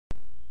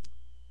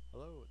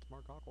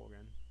Mark Cockle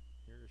again,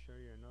 here to show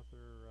you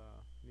another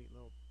neat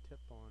little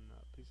tip on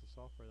a piece of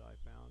software that I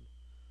found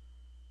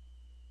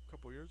a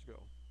couple years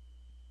ago,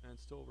 and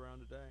it's still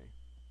around today.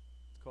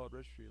 It's called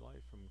Registry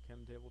Life from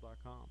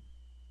chemtable.com.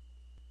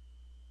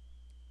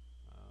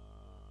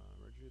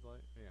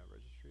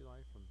 Registry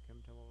Life from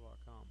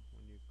chemtable.com.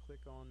 When you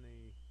click on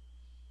the,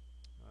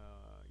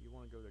 you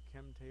want to go to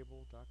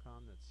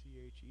chemtable.com. That's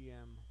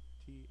CHEMTABLE.com,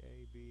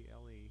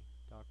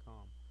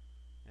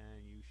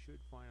 and you should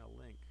find a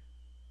link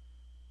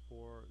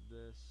for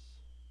this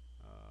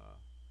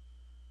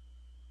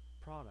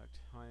product.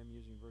 I am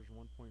using version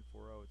 1.40.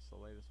 It's the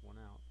latest one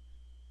out.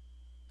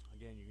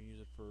 Again, you can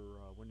use it for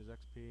Windows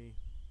XP,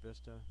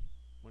 Vista,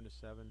 Windows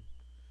 7.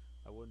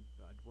 I wouldn't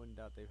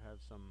doubt they have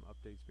some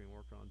updates being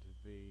worked on to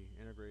be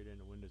integrated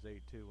into Windows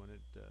 8 too when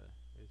it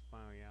is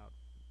finally out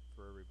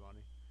for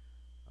everybody.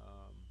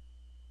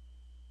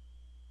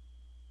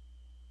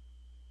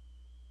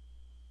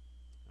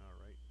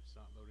 Alright, it's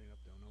not loading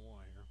up, don't know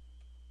why here.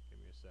 Give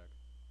me a sec.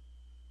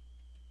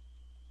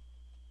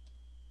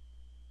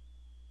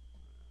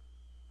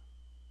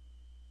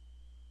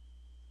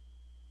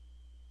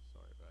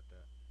 Sorry about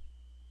that.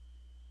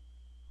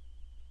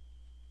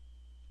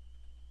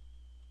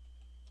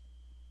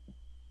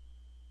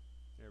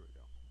 There we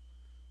go.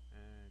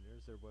 And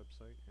there's their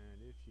website,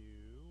 and if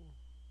you,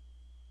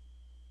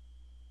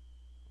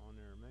 on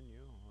their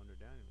menu, under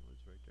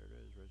downloads, right there it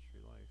is,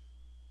 Registry Life.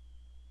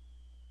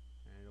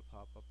 And it'll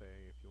pop up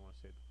if you want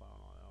to save the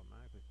file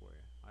automatically for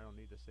you. I don't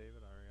need to save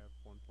it. I already have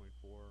 1.40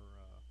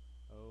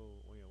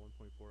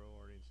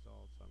 already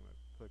installed, so I'm going to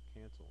click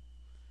cancel.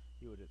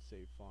 You would hit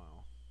save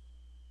file.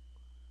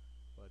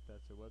 But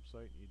that's their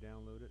website. You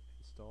download it,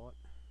 install it.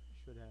 You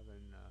should have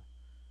an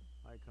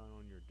icon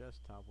on your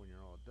desktop when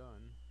you're all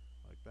done,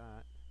 like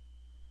that.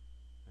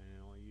 And then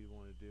all you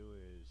want to do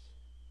is,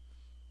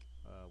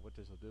 what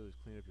this will do is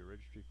clean up your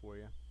registry for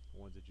you.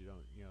 Ones that you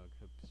don't,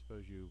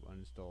 suppose you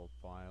uninstalled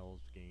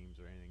files,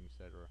 games, or anything,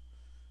 etc.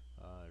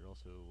 It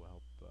also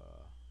help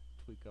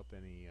tweak up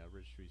any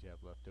registries you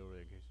have left over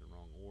in case they're in the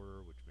wrong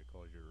order, which may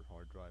cause your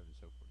hard drive and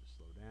so forth to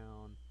slow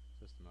down,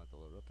 system not to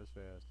load up as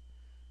fast.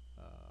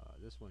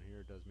 This one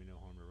here does me no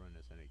harm to run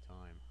this any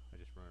time. I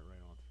just run it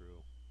right on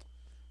through.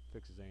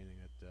 Fixes anything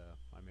that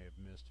I may have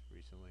missed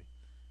recently,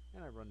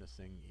 and I run this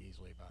thing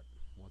easily about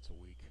once a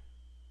week. If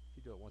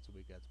you do it once a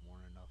week, that's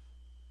more than enough.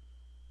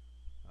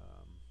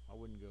 I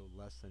wouldn't go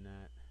less than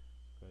that,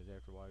 because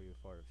after a while you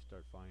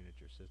start finding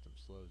that your system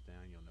slows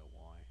down. You'll know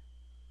why.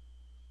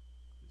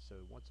 And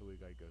so once a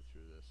week I go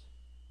through this,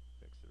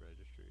 fix the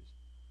registries.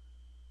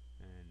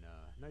 And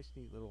nice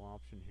neat little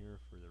option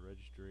here for the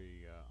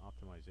registry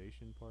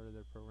optimization part of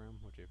their program,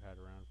 which they've had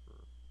around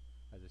for,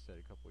 as I said,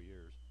 a couple of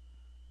years,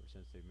 or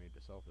since they've made the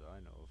software that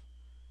I know of.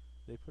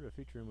 They put a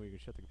feature in where you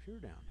can shut the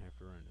computer down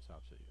after running this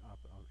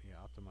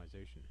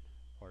optimization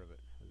part of it,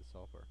 of the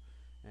software.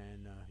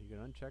 And you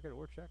can uncheck it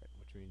or check it,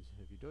 which means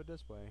if you do it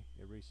this way,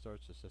 it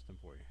restarts the system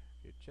for you.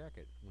 If you check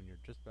it when you're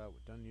just about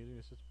done using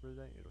the system for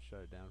the day, it'll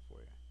shut it down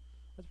for you.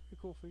 That's a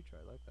pretty cool feature.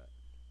 I like that.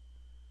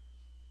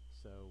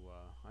 So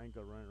I ain't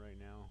gonna run it right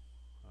now.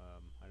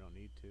 I don't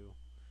need to,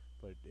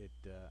 but it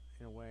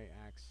in a way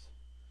acts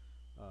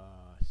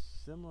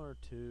similar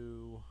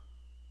to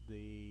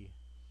the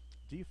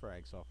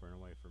defrag software in a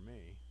way for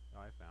me.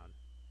 I found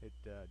it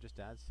just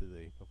adds to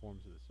the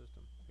performance of the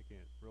system, making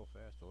it real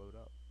fast to load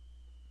up.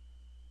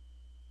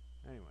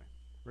 Anyway,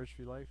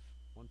 Registry Life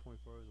 1.4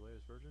 is the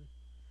latest version.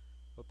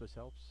 Hope this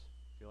helps.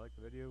 If you like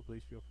the video,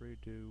 please feel free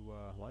to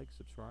like,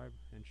 subscribe,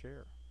 and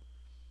share.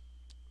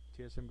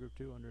 TSM Group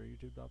 2 under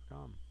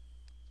youtube.com.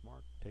 It's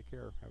Mark. Take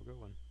care. Have a good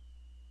one.